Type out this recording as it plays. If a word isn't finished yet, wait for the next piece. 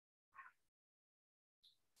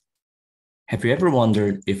Have you ever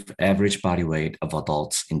wondered if average body weight of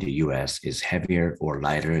adults in the US is heavier or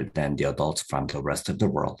lighter than the adults from the rest of the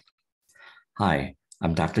world? Hi,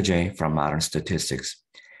 I'm Dr. J from Modern Statistics.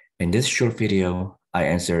 In this short video, I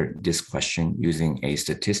answer this question using a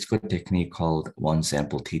statistical technique called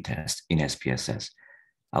one-sample t-test in SPSS.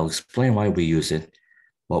 I'll explain why we use it,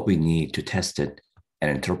 what we need to test it,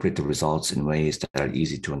 and interpret the results in ways that are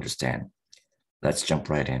easy to understand. Let's jump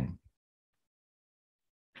right in.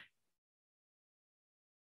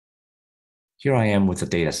 Here I am with a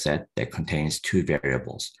data set that contains two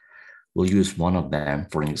variables. We'll use one of them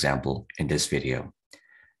for an example in this video.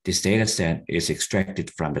 This data set is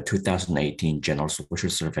extracted from the 2018 General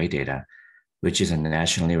Social Survey data, which is a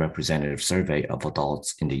nationally representative survey of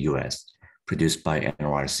adults in the US, produced by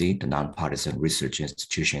NORC, the nonpartisan research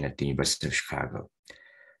institution at the University of Chicago.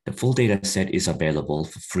 The full data set is available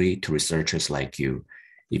for free to researchers like you.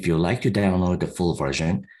 If you'd like to download the full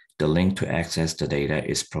version, the link to access the data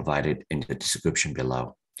is provided in the description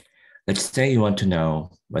below. Let's say you want to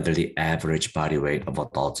know whether the average body weight of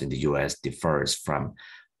adults in the US differs from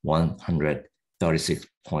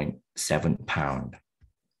 136.7 pounds,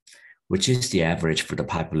 which is the average for the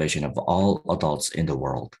population of all adults in the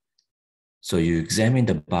world. So you examine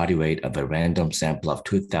the body weight of a random sample of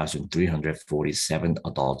 2,347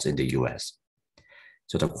 adults in the US.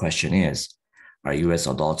 So the question is, are US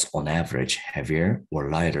adults on average heavier or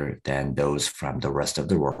lighter than those from the rest of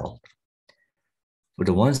the world? For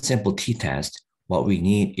the one sample t-test, what we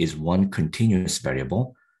need is one continuous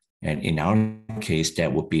variable, and in our case,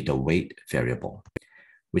 that would be the weight variable,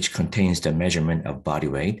 which contains the measurement of body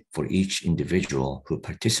weight for each individual who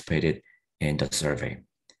participated in the survey.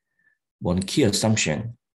 One key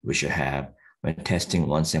assumption we should have when testing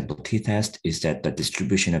one sample t-test is that the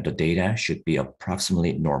distribution of the data should be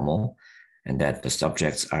approximately normal and that the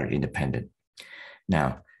subjects are independent.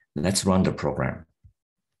 Now, let's run the program.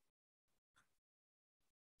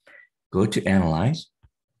 Go to Analyze,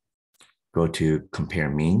 go to Compare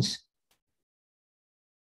Means,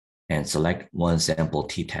 and select one sample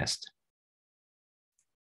t-test.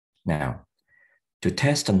 Now, to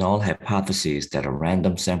test the null hypothesis that a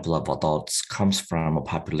random sample of adults comes from a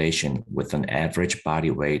population with an average body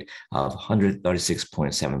weight of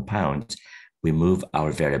 136.7 pounds, we move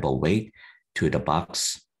our variable weight to the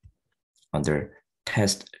box under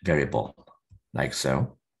test variable, like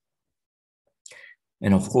so.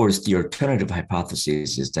 And of course, the alternative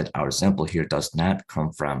hypothesis is that our sample here does not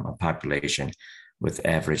come from a population with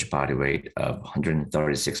average body weight of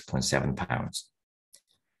 136.7 pounds.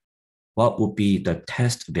 What would be the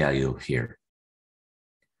test value here?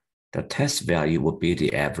 The test value would be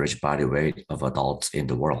the average body weight of adults in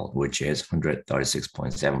the world, which is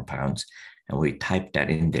 136.7 pounds. And we type that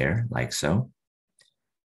in there like so.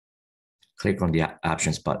 Click on the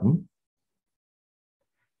options button.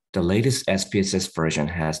 The latest SPSS version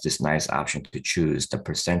has this nice option to choose the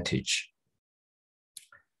percentage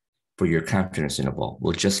for your confidence interval.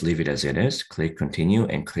 We'll just leave it as it is. Click continue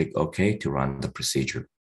and click OK to run the procedure.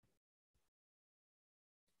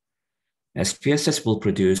 SPSS will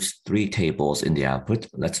produce 3 tables in the output.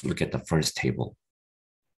 Let's look at the first table.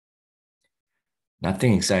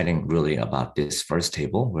 Nothing exciting really about this first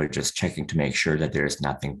table. We're just checking to make sure that there's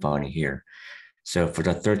nothing funny here. So for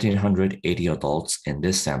the 1,380 adults in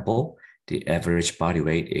this sample, the average body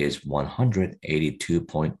weight is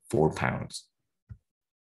 182.4 pounds,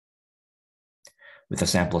 with a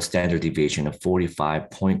sample standard deviation of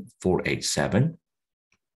 45.487.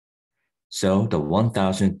 So the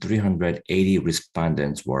 1,380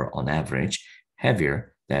 respondents were on average heavier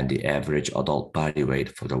than the average adult body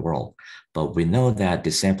weight for the world. But we know that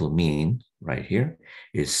the sample mean right here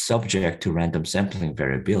is subject to random sampling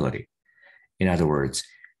variability. In other words,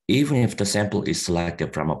 even if the sample is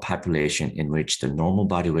selected from a population in which the normal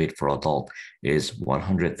body weight for adult is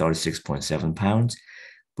 136.7 pounds,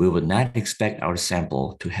 we would not expect our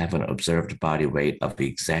sample to have an observed body weight of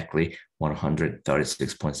exactly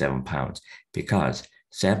 136.7 pounds because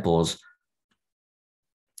samples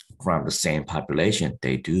from the same population,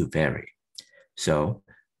 they do vary. So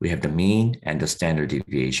we have the mean and the standard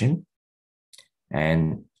deviation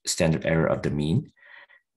and standard error of the mean.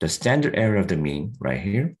 The standard error of the mean right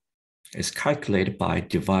here is calculated by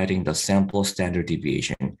dividing the sample standard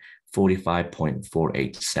deviation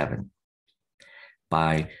 45.487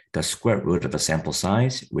 by the square root of the sample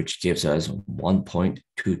size, which gives us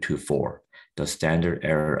 1.224, the standard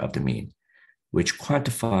error of the mean, which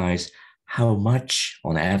quantifies how much,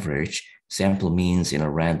 on average, sample means in a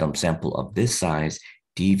random sample of this size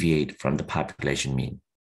deviate from the population mean.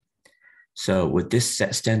 So with this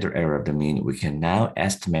standard error of the mean, we can now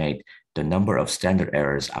estimate the number of standard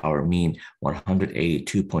errors our mean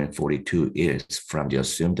 182.42 is from the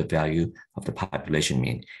assumed value of the population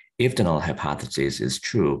mean if the null hypothesis is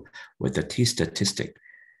true with the t-statistic,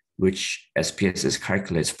 which Spss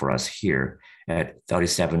calculates for us here at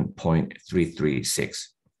 37.336.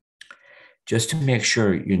 Just to make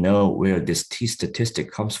sure you know where this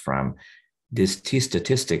t-statistic comes from, this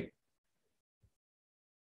t-statistic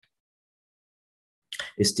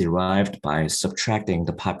is derived by subtracting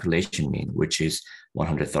the population mean, which is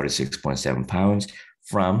 136.7 pounds,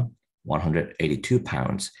 from 182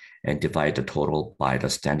 pounds, and divide the total by the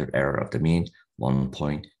standard error of the mean,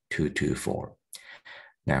 1.224.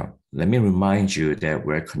 Now, let me remind you that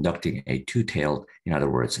we're conducting a two-tailed, in other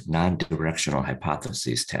words, non-directional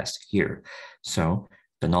hypothesis test here. So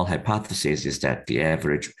the null hypothesis is that the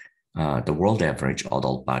world average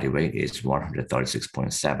adult body weight is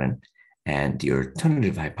 136.7, and the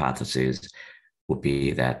alternative hypothesis would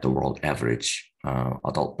be that the world average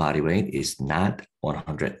adult body weight is not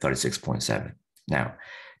 136.7. Now,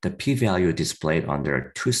 the p-value displayed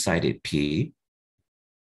under two-sided p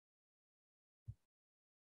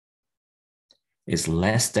is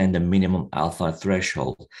less than the minimum alpha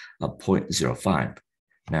threshold of 0.05.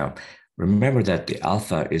 Now, remember that the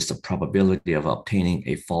alpha is the probability of obtaining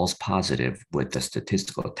a false positive with the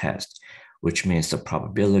statistical test, which means the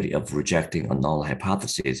probability of rejecting a null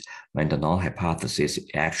hypothesis when the null hypothesis is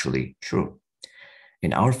actually true.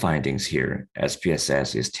 In our findings here,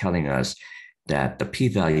 Spss is telling us that the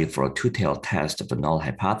p-value for a two-tailed test of the null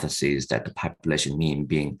hypothesis that the population mean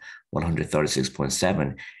being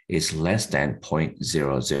 136.7 is less than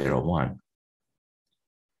 0.001.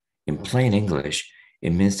 In plain English,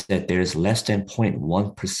 it means that there is less than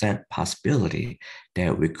 0.1% possibility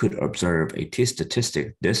that we could observe a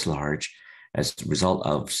t-statistic this large as a result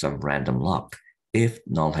of some random luck if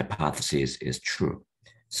null hypothesis is true.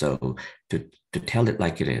 So to tell it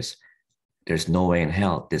like it is, there's no way in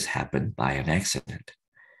hell this happened by an accident.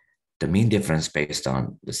 The mean difference based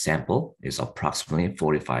on the sample is approximately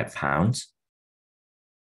 45 pounds.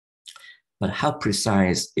 But how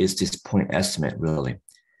precise is this point estimate really?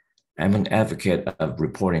 I'm an advocate of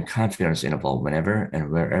reporting confidence interval whenever and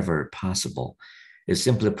wherever possible. It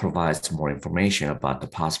simply provides more information about the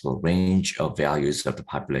possible range of values of the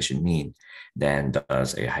population mean than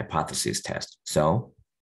does a hypothesis test. So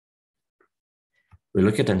we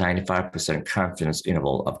look at the 95% confidence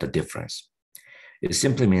interval of the difference. It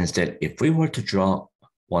simply means that if we were to draw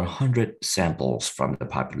 100 samples from the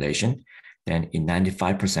population, then in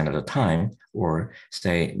 95% of the time, or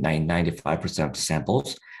say 95% of the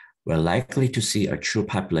samples, we're likely to see a true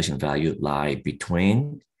population value lie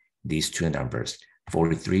between these two numbers,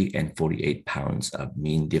 43 and 48 pounds of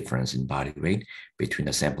mean difference in body weight between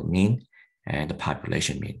the sample mean and the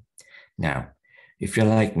population mean. Now, if you're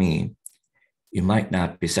like me, you might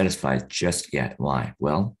not be satisfied just yet. Why?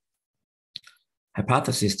 Well,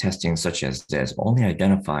 hypothesis testing such as this only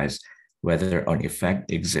identifies whether an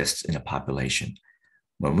effect exists in a population.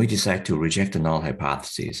 When we decide to reject the null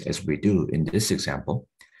hypothesis, as we do in this example,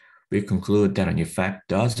 we conclude that an effect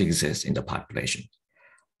does exist in the population.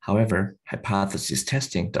 However, hypothesis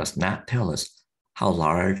testing does not tell us how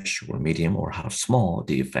large or medium or how small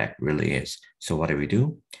the effect really is. So what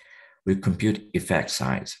do? We compute effect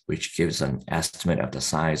size, which gives an estimate of the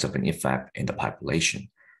size of an effect in the population.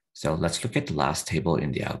 So let's look at the last table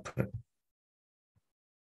in the output.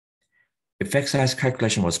 Effect size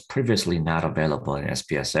calculation was previously not available in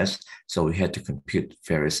Spss, so we had to compute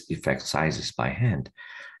various effect sizes by hand.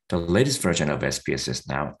 The latest version of Spss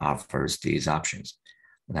now offers these options.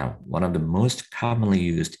 Now, one of the most commonly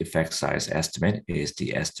used effect size estimate is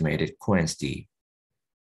the estimated Coherency.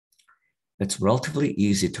 It's relatively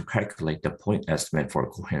easy to calculate the point estimate for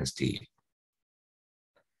Coherency.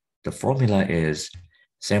 The formula is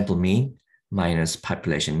sample mean minus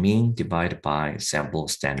population mean divided by sample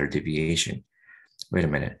standard deviation. Wait a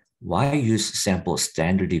minute, why use sample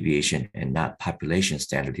standard deviation and not population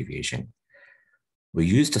standard deviation? We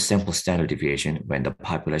use the sample standard deviation when the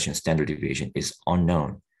population standard deviation is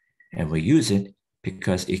unknown, and we use it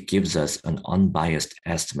because it gives us an unbiased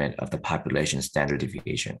estimate of the population standard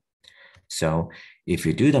deviation. So if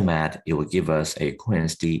you do the math, it will give us a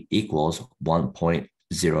Coherency equals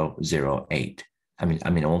 1.008. I mean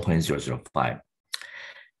 1.005.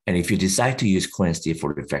 And if you decide to use Coherency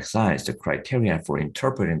for the effect size, the criteria for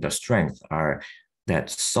interpreting the strength are that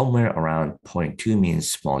somewhere around 0.2 means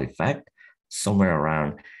small effect, somewhere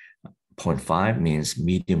around 0.5 means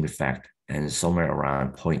medium effect, and somewhere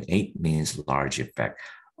around 0.8 means large effect,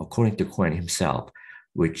 according to Cohen himself,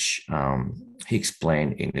 which he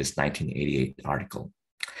explained in his 1988 article.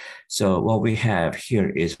 So what we have here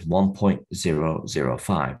is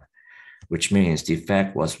 1.005, which means the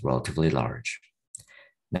effect was relatively large.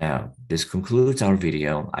 Now, this concludes our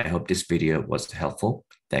video. I hope this video was helpful.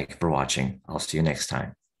 Thank you for watching. I'll see you next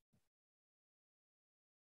time.